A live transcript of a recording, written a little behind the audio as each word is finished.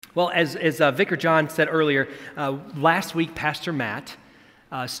Well, as Vicar John said earlier, last week Pastor Matt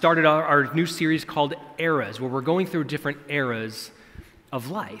started our new series called Eras, where we're going through different eras of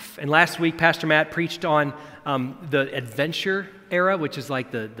life. And last week Pastor Matt preached on the adventure era, which is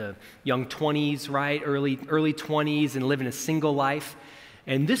like the young 20s, right? Early 20s and living a single life.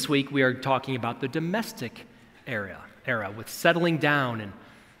 And this week we are talking about the domestic era with settling down and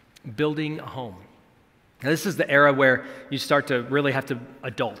building a home. Now, this is the era where you start to really have to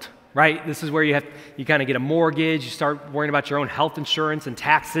adult, right? This is where you kind of get a mortgage, you start worrying about your own health insurance and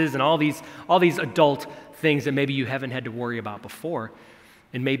taxes and all these adult things that maybe you haven't had to worry about before.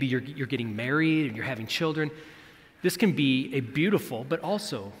 And maybe you're getting married and you're having children. This can be a beautiful but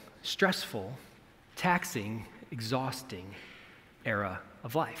also stressful, taxing, exhausting era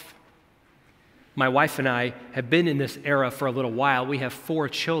of life. My wife and I have been in this era for a little while. We have 4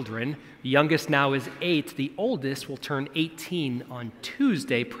 children. The youngest now is 8. The oldest will turn 18 on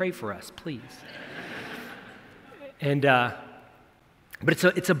Tuesday. Pray for us, please. And but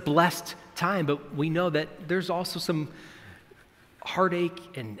it's a blessed time. But we know that there's also some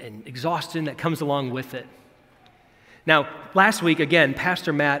heartache and exhaustion that comes along with it. Now, last week, again,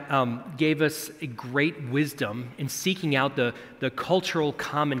 Pastor Matt gave us a great wisdom in seeking out the cultural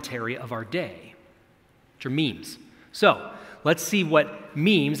commentary of our day. Which are memes. So let's see what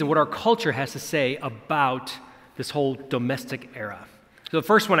memes and what our culture has to say about this whole domestic era. So the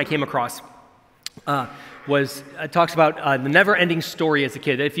first one I came across talks about the never-ending story as a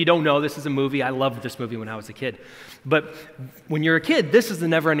kid. If you don't know, this is a movie. I loved this movie when I was a kid. But when you're a kid, this is the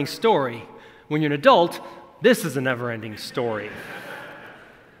never-ending story. When you're an adult, this is a never-ending story.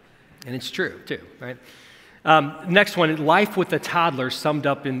 And it's true, too, right? Next one, life with a toddler summed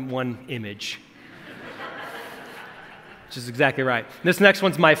up in one image. Which is exactly right. This next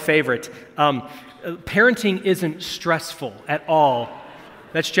one's my favorite. Parenting isn't stressful at all.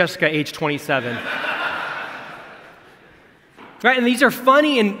 That's Jessica, age 27. Right, and these are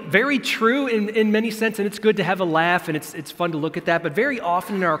funny and very true in many sense, and it's good to have a laugh, and it's fun to look at that. But very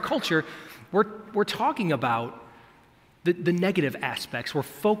often in our culture, we're talking about the negative aspects. We're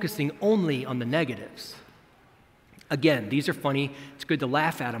focusing only on the negatives. Again, these are funny. It's good to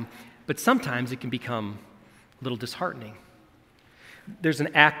laugh at them, but sometimes it can become a little disheartening. There's an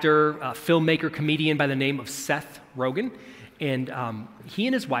actor, filmmaker, comedian by the name of Seth Rogen, and he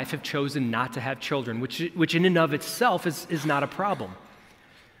and his wife have chosen not to have children, which in and of itself is not a problem.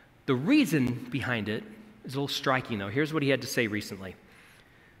 The reason behind it is a little striking, though. Here's what he had to say recently.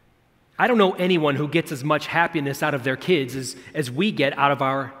 I don't know anyone who gets as much happiness out of their kids as we get out of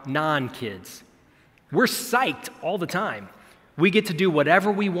our non-kids. We're psyched all the time. We get to do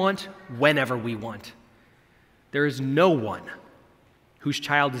whatever we want, whenever we want. There is no one whose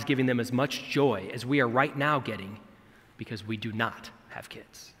child is giving them as much joy as we are right now getting because we do not have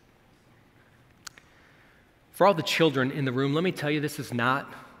kids. For all the children in the room, let me tell you, this is not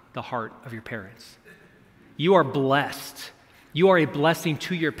the heart of your parents. You are blessed. You are a blessing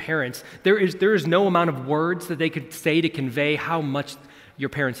to your parents. There is no amount of words that they could say to convey how much your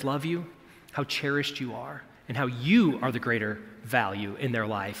parents love you, how cherished you are, and how you are the greater value in their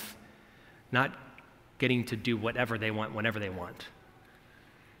life, not getting to do whatever they want, whenever they want.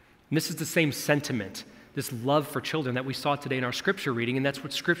 And this is the same sentiment, this love for children that we saw today in our scripture reading, and that's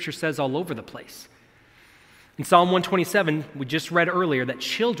what scripture says all over the place. In Psalm 127, we just read earlier that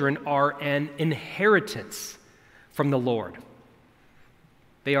children are an inheritance from the Lord.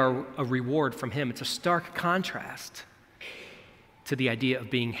 They are a reward from Him. It's a stark contrast to the idea of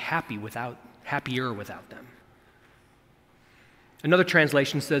being happier without them. Another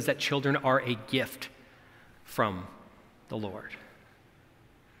translation says that children are a gift from the Lord.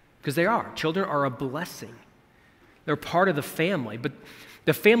 Because they are. Children are a blessing. They're part of the family. But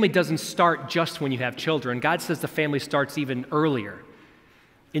the family doesn't start just when you have children. God says the family starts even earlier.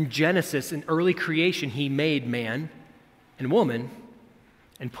 In Genesis, in early creation, He made man and woman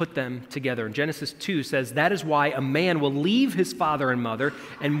and put them together. And Genesis 2 says, that is why a man will leave his father and mother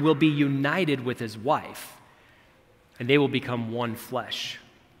and will be united with his wife, and they will become one flesh.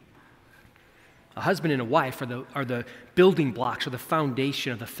 A husband and a wife are the building blocks or the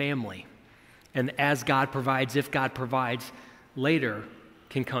foundation of the family. And as God provides, if God provides, later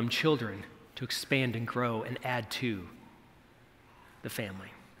can come children to expand and grow and add to the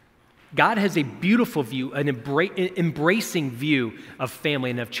family. God has a beautiful view, an embracing view of family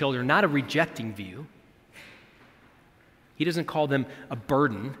and of children, not a rejecting view. He doesn't call them a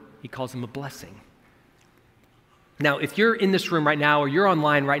burden, He calls them a blessing. Now, if you're in this room right now or you're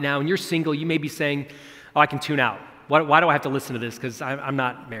online right now and you're single, you may be saying, oh, I can tune out. Why do I have to listen to this? Because I'm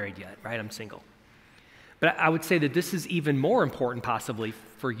not married yet, right? I'm single. But I would say that this is even more important possibly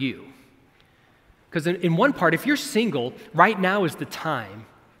for you. Because in one part, if you're single, right now is the time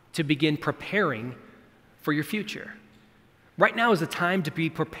to begin preparing for your future. Right now is the time to be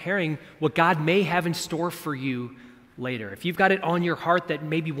preparing what God may have in store for you later. If you've got it on your heart that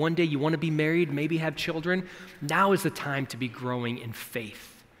maybe one day you want to be married, maybe have children, now is the time to be growing in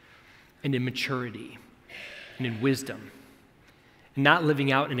faith and in maturity and in wisdom, and not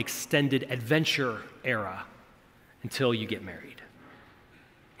living out an extended adventure era until you get married.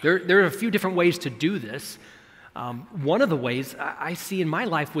 There are a few different ways to do this. One of the ways I see in my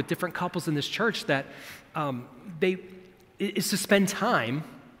life with different couples in this church that is to spend time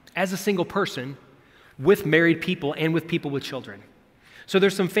as a single person with married people and with people with children. So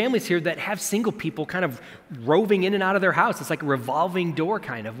there's some families here that have single people kind of roving in and out of their house. It's like a revolving door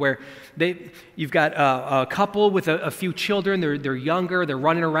kind of, where you've got a couple with a few children. They're younger, they're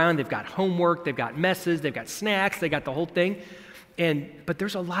running around, they've got homework, they've got messes, they've got snacks, they got the whole thing. But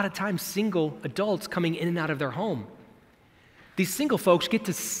there's a lot of times single adults coming in and out of their home. These single folks get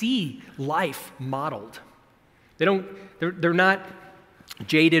to see life modeled. They're not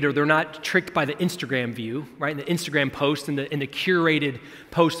jaded, or they're not tricked by the Instagram view, right? And the Instagram post and the curated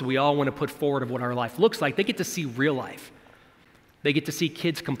post that we all want to put forward of what our life looks like. They get to see real life. They get to see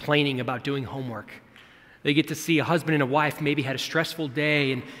kids complaining about doing homework. They get to see a husband and a wife maybe had a stressful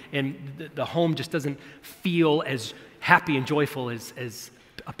day, and the home just doesn't feel as happy and joyful as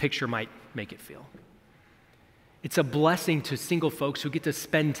a picture might make it feel. It's a blessing to single folks who get to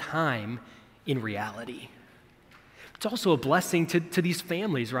spend time in reality. It's also a blessing to these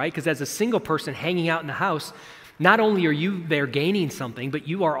families, right? Because as a single person hanging out in the house, not only are you there gaining something, but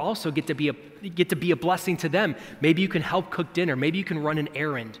you are also get to be a blessing to them. Maybe you can help cook dinner. Maybe you can run an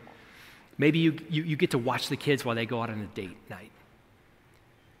errand. Maybe you get to watch the kids while they go out on a date night.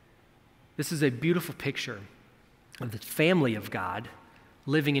 This is a beautiful picture of the family of God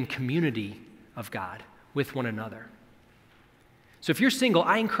living in community of God with one another. So if you're single,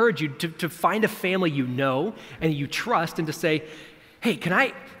 I encourage you to find a family you know and you trust, and to say, hey,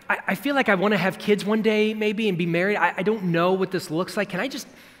 I feel like I want to have kids one day maybe and be married. I don't know what this looks like. Can I just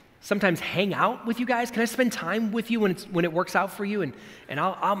sometimes hang out with you guys? Can I spend time with you when it works out for you? And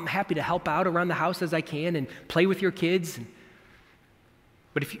I'm happy to help out around the house as I can and play with your kids.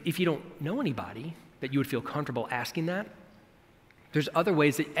 But if you don't know anybody that you would feel comfortable asking that, there's other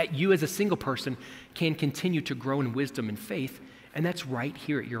ways that you as a single person can continue to grow in wisdom and faith. And that's right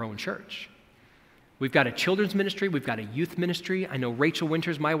here at your own church. We've got a children's ministry. We've got a youth ministry. I know Rachel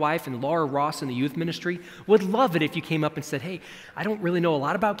Winters, my wife, and Laura Ross in the youth ministry would love it if you came up and said, hey, I don't really know a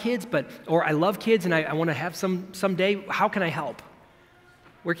lot about kids, or I love kids and I want to have some someday. How can I help?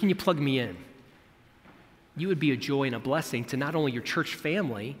 Where can you plug me in? You would be a joy and a blessing to not only your church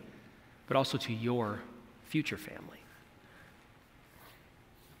family, but also to your future family.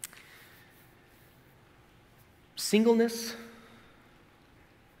 Singleness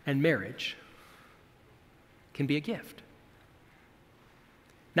and marriage can be a gift.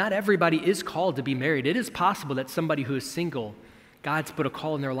 Not everybody is called to be married. It is possible that somebody who is single, God's put a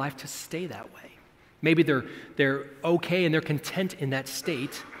call in their life to stay that way. Maybe they're okay and they're content in that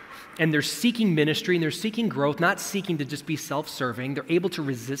state, and they're seeking ministry and they're seeking growth, not seeking to just be self-serving. They're able to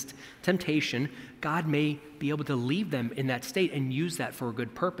resist temptation. God may be able to leave them in that state and use that for a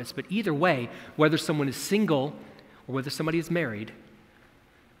good purpose. But either way, whether someone is single or whether somebody is married,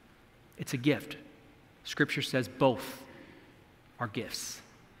 it's a gift. Scripture says both are gifts.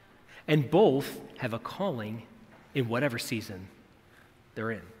 And both have a calling in whatever season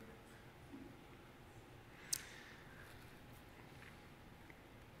they're in.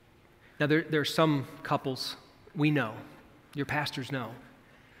 Now, there are some couples we know, your pastors know,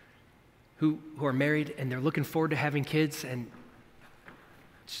 who are married and they're looking forward to having kids, and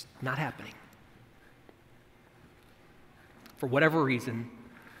it's not happening. For whatever reason,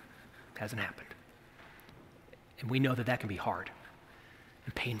 it hasn't happened. And we know that can be hard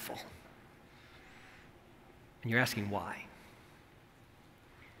and painful. And you're asking why.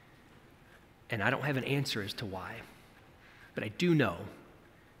 And I don't have an answer as to why. But I do know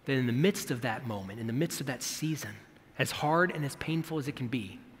that in the midst of that moment, in the midst of that season, as hard and as painful as it can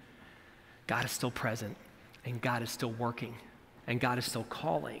be, God is still present, and God is still working, and God is still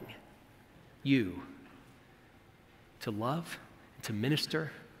calling you to love, to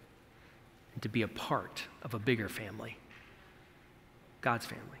minister, and to be a part of a bigger family, God's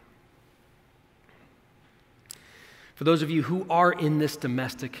family. For those of you who are in this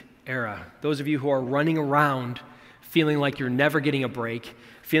domestic era, those of you who are running around feeling like you're never getting a break,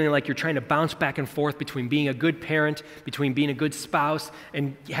 feeling like you're trying to bounce back and forth between being a good parent, between being a good spouse,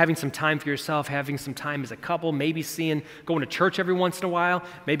 and having some time for yourself, having some time as a couple, maybe going to church every once in a while,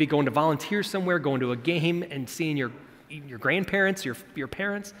 maybe going to volunteer somewhere, going to a game and seeing your grandparents, your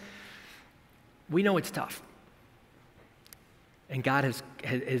parents. We know it's tough. And God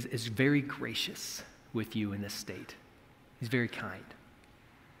is very gracious with you in this state. He's very kind.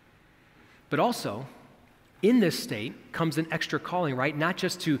 But also, in this state comes an extra calling, right? Not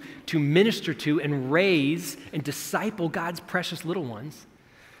just to minister to and raise and disciple God's precious little ones,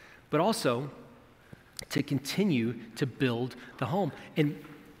 but also to continue to build the home. And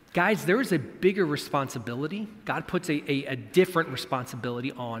guys, there is a bigger responsibility. God puts a different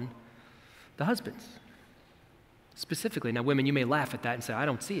responsibility on the husbands. Specifically. Now, women, you may laugh at that and say, I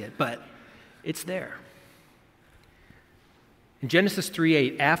don't see it, but it's there. In Genesis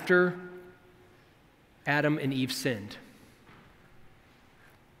 3:8, after Adam and Eve sinned,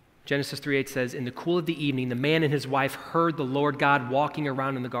 Genesis 3:8 says, in the cool of the evening, the man and his wife heard the Lord God walking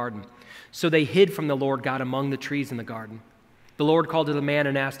around in the garden. So they hid from the Lord God among the trees in the garden. The Lord called to the man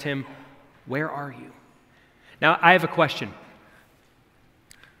and asked him, where are you? Now, I have a question.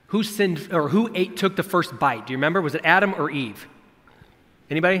 Who sinned, or who took the first bite? Do you remember? Was it Adam or Eve?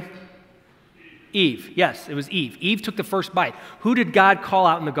 Anybody? Eve. Yes, it was Eve. Eve took the first bite. Who did God call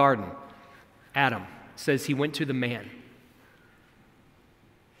out in the garden? Adam. It says he went to the man.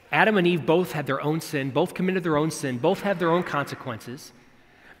 Adam and Eve both had their own sin, both committed their own sin, both have their own consequences.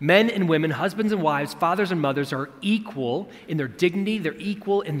 Men and women, husbands and wives, fathers and mothers are equal in their dignity, they're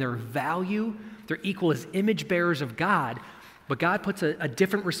equal in their value, they're equal as image bearers of God. But God puts a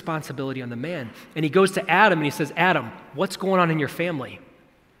different responsibility on the man. And he goes to Adam and he says, Adam, what's going on in your family?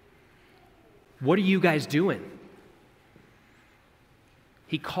 What are you guys doing?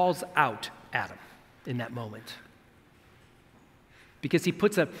 He calls out Adam in that moment. Because he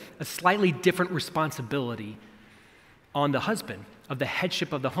puts a slightly different responsibility on the husband of the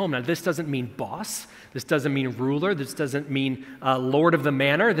headship of the home. Now, this doesn't mean boss. This doesn't mean ruler. This doesn't mean lord of the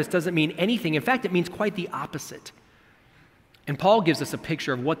manor. This doesn't mean anything. In fact, it means quite the opposite. And Paul gives us a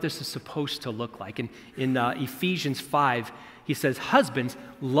picture of what this is supposed to look like. In Ephesians 5, he says, husbands,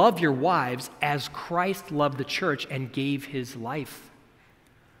 love your wives as Christ loved the church and gave his life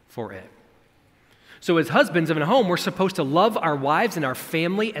for it. So as husbands of a home, we're supposed to love our wives and our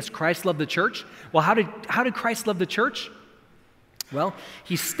family as Christ loved the church. Well, how did Christ love the church? Well,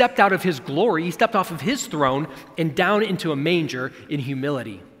 he stepped out of his glory, he stepped off of his throne and down into a manger in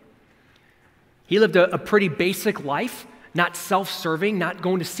humility. He lived a pretty basic life, not self-serving, not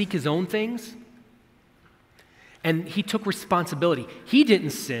going to seek his own things. And he took responsibility. He didn't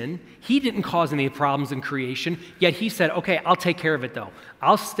sin. He didn't cause any problems in creation. Yet he said, okay, I'll take care of it though.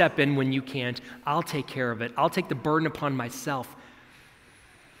 I'll step in when you can't. I'll take care of it. I'll take the burden upon myself.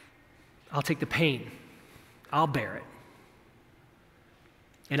 I'll take the pain. I'll bear it.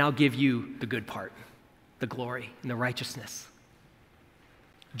 And I'll give you the good part, the glory and the righteousness.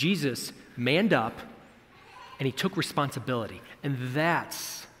 Jesus manned up and he took responsibility. And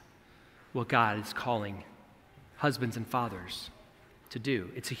that's what God is calling husbands and fathers to do.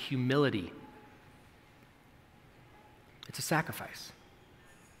 It's a humility. It's a sacrifice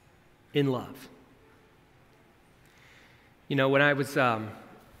in love. You know, when I was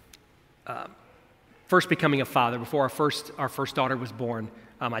first becoming a father, before our first daughter was born,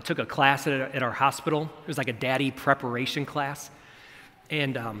 I took a class at our hospital. It was like a daddy preparation class.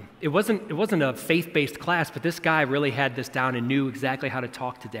 And it wasn't a faith-based class, but this guy really had this down and knew exactly how to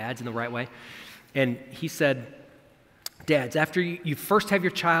talk to dads in the right way. And he said, dads, after you first have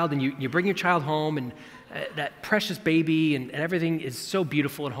your child and you bring your child home and that precious baby and everything is so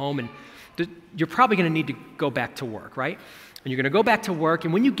beautiful at home, and you're probably going to need to go back to work, right? And you're going to go back to work,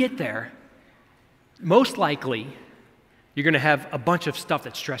 and when you get there, most likely you're going to have a bunch of stuff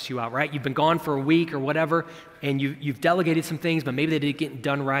that stress you out, right? You've been gone for a week or whatever, and you've delegated some things, but maybe they didn't get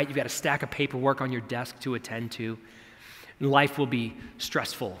done right. You've got a stack of paperwork on your desk to attend to, and life will be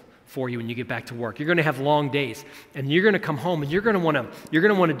stressful for you when you get back to work. You're going to have long days, and you're going to come home, and you're going to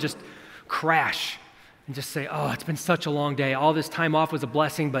want to just crash and just say, oh, it's been such a long day. All this time off was a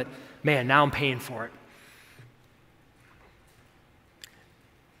blessing, but man, now I'm paying for it.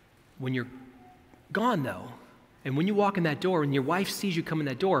 When you're gone, though, and when you walk in that door and your wife sees you come in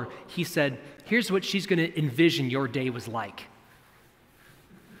that door, he said, here's what she's going to envision your day was like.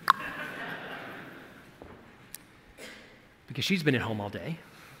 Because she's been at home all day,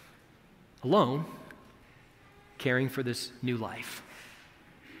 alone, caring for this new life.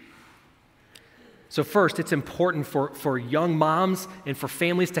 So first, it's important for young moms and for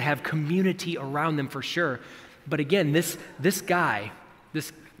families to have community around them for sure. But again, this guy,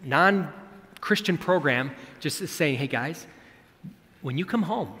 this non-Christian program just is saying, hey guys, when you come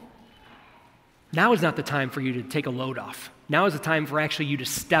home, now is not the time for you to take a load off. Now is the time for actually you to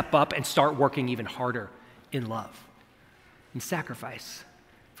step up and start working even harder in love and sacrifice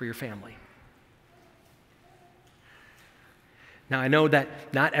for your family. Now, I know that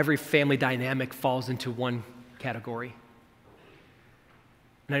not every family dynamic falls into one category.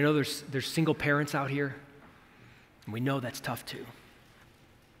 And I know there's single parents out here, and we know that's tough too.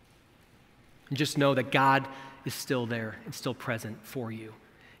 And just know that God is still there and still present for you.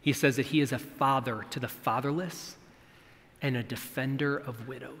 He says that he is a father to the fatherless and a defender of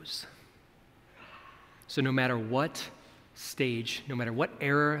widows. So no matter what stage, no matter what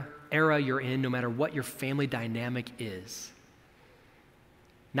era you're in, no matter what your family dynamic is,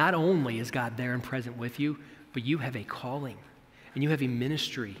 not only is God there and present with you, but you have a calling and you have a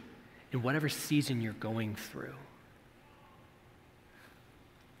ministry in whatever season you're going through.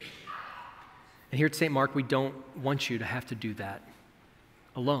 And here at St. Mark, we don't want you to have to do that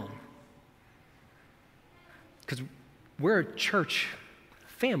alone. Because we're a church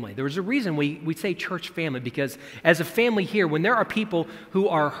family. There's a reason we say church family, because as a family here, when there are people who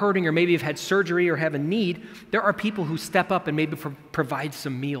are hurting or maybe have had surgery or have a need, there are people who step up and maybe provide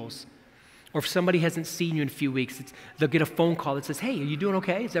some meals. Or if somebody hasn't seen you in a few weeks, they'll get a phone call that says, hey, are you doing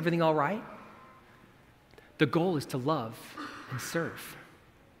okay? Is everything all right? The goal is to love and serve.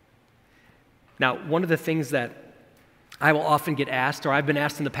 Now, one of the things that I will often get asked, or I've been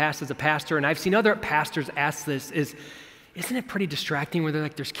asked in the past as a pastor, and I've seen other pastors ask this, is, isn't it pretty distracting where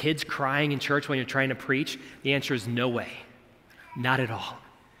there's kids crying in church when you're trying to preach? The answer is no way. Not at all.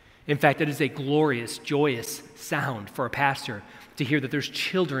 In fact, it is a glorious, joyous sound for a pastor to hear that there's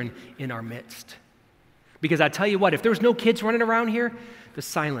children in our midst. Because I tell you what, if there was no kids running around here, the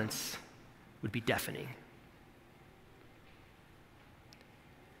silence would be deafening.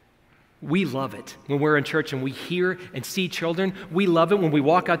 We love it when we're in church and we hear and see children. We love it when we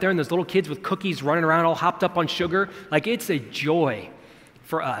walk out there and there's little kids with cookies running around all hopped up on sugar. Like, it's a joy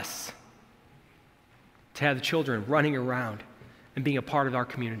for us to have the children running around and being a part of our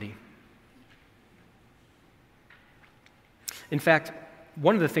community. In fact,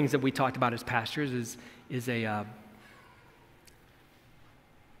 one of the things that we talked about as pastors is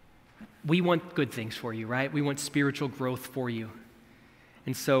we want good things for you, right? We want spiritual growth for you.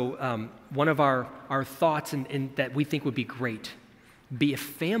 And so one of our thoughts and that we think would be great, be if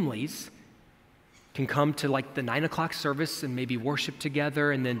families can come to like the 9 o'clock service and maybe worship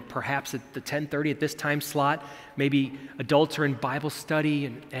together, and then perhaps at the 10:30 at this time slot, maybe adults are in Bible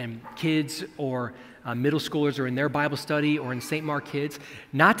study and kids or middle schoolers are in their Bible study or in St. Mark Kids,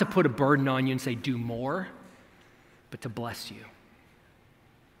 not to put a burden on you and say do more, but to bless you.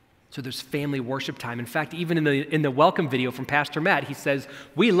 So there's family worship time. In fact, even in the welcome video from Pastor Matt, he says,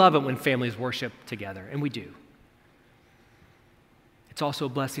 we love it when families worship together, and we do. It's also a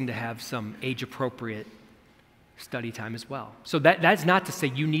blessing to have some age-appropriate study time as well. So that's not to say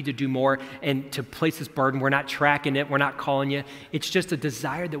you need to do more and to place this burden. We're not tracking it. We're not calling you. It's just a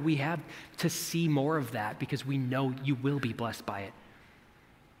desire that we have to see more of that because we know you will be blessed by it.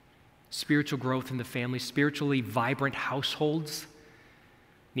 Spiritual growth in the family, spiritually vibrant households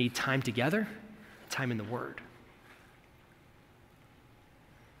need time together, time in the Word.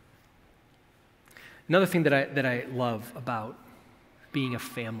 Another thing that I love about being a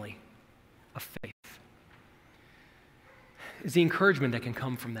family of faith is the encouragement that can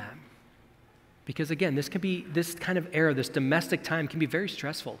come from that. Because again, this kind of era, this domestic time can be very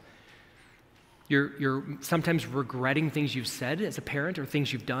stressful. You're sometimes regretting things you've said as a parent or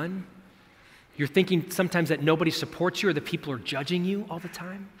things you've done. You're thinking sometimes that nobody supports you or that people are judging you all the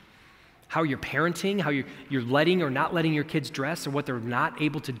time. How you're parenting, how you're letting or not letting your kids dress or what they're not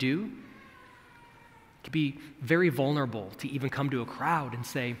able to do. It can be very vulnerable to even come to a crowd and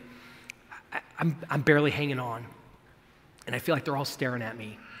say, I'm barely hanging on. And I feel like they're all staring at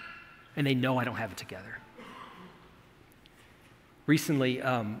me. And they know I don't have it together. Recently,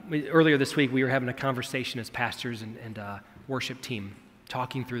 earlier this week, we were having a conversation as pastors and worship team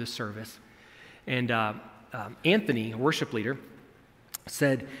talking through the service. And Anthony, a worship leader,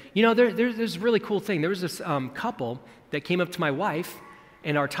 said, you know, there's a really cool thing. There was this couple that came up to my wife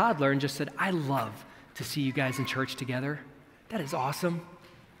and our toddler and just said, I love to see you guys in church together. That is awesome.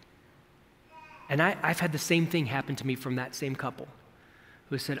 And I've had the same thing happen to me from that same couple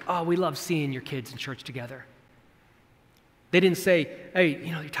who said, oh, we love seeing your kids in church together. They didn't say, hey,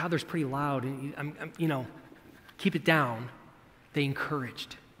 you know, your toddler's pretty loud and, keep it down. They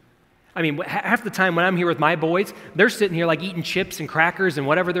encouraged. I mean, half the time when I'm here with my boys, they're sitting here like eating chips and crackers and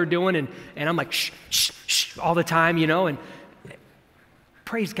whatever they're doing, and I'm like, shh, shh, shh, all the time, and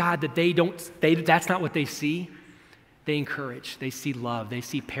praise God that that's not what they see. They encourage, they see love, they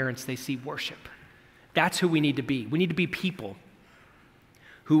see parents, they see worship. That's who we need to be. We need to be people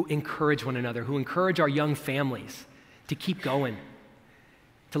who encourage one another, who encourage our young families to keep going,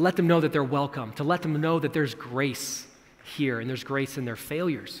 to let them know that they're welcome, to let them know that there's grace here and there's grace in their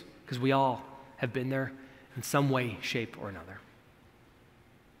failures, because we all have been there in some way, shape, or another.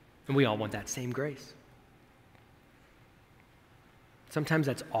 And we all want that same grace. Sometimes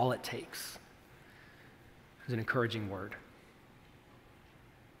that's all it takes, is an encouraging word.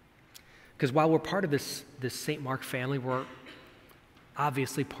 Because while we're part of this St. Mark family, we're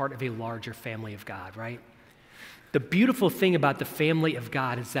obviously part of a larger family of God, right? The beautiful thing about the family of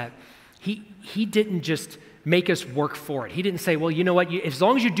God is that he didn't just make us work for it. He didn't say, well, you know what, as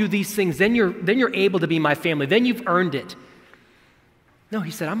long as you do these things, then you're able to be my family. Then you've earned it. No,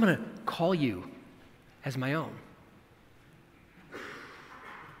 he said, I'm going to call you as my own.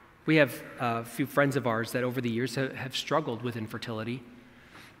 We have a few friends of ours that over the years have struggled with infertility,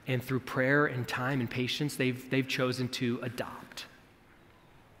 and through prayer and time and patience, they've chosen to adopt.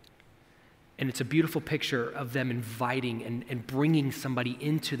 And it's a beautiful picture of them inviting and bringing somebody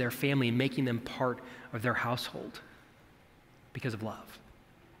into their family and making them part of their household because of love.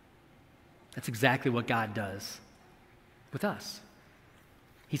 That's exactly what God does with us.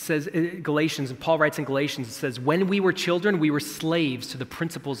 He says in Galatians, and Paul writes in Galatians, it says, when we were children, we were slaves to the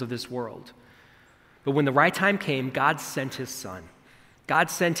principles of this world. But when the right time came, God sent his son. God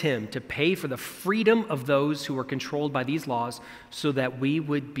sent him to pay for the freedom of those who were controlled by these laws so that we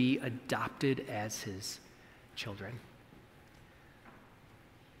would be adopted as his children.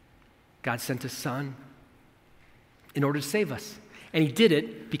 God sent his son in order to save us. And he did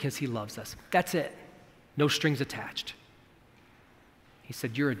it because he loves us. That's it. No strings attached. He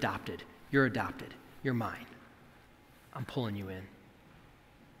said, you're adopted. You're adopted. You're mine. I'm pulling you in.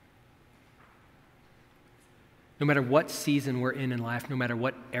 No matter what season we're in life, no matter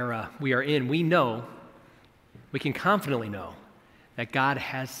what era we are in, we can confidently know that God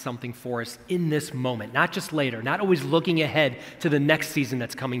has something for us in this moment, not just later, not always looking ahead to the next season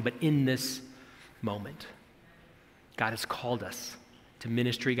that's coming, but in this moment. God has called us to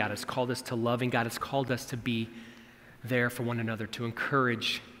ministry. God has called us to loving. God has called us to be there for one another, to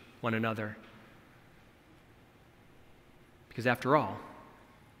encourage one another. Because after all,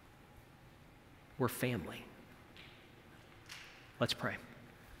 we're family. Let's pray.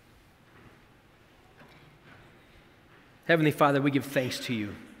 Heavenly Father, we give thanks to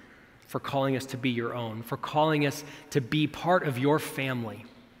you for calling us to be your own, for calling us to be part of your family.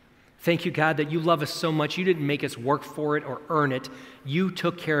 Thank you, God, that you love us so much. You didn't make us work for it or earn it. You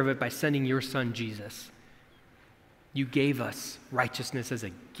took care of it by sending your son, Jesus. You gave us righteousness as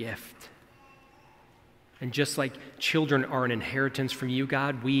a gift. And just like children are an inheritance from you,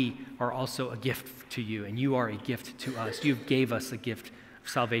 God, we are also a gift to you, and you are a gift to us. You gave us a gift of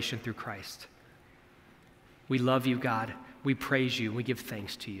salvation through Christ. We love you, God. We praise you. We give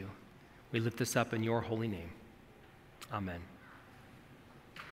thanks to you. We lift this up in your holy name. Amen.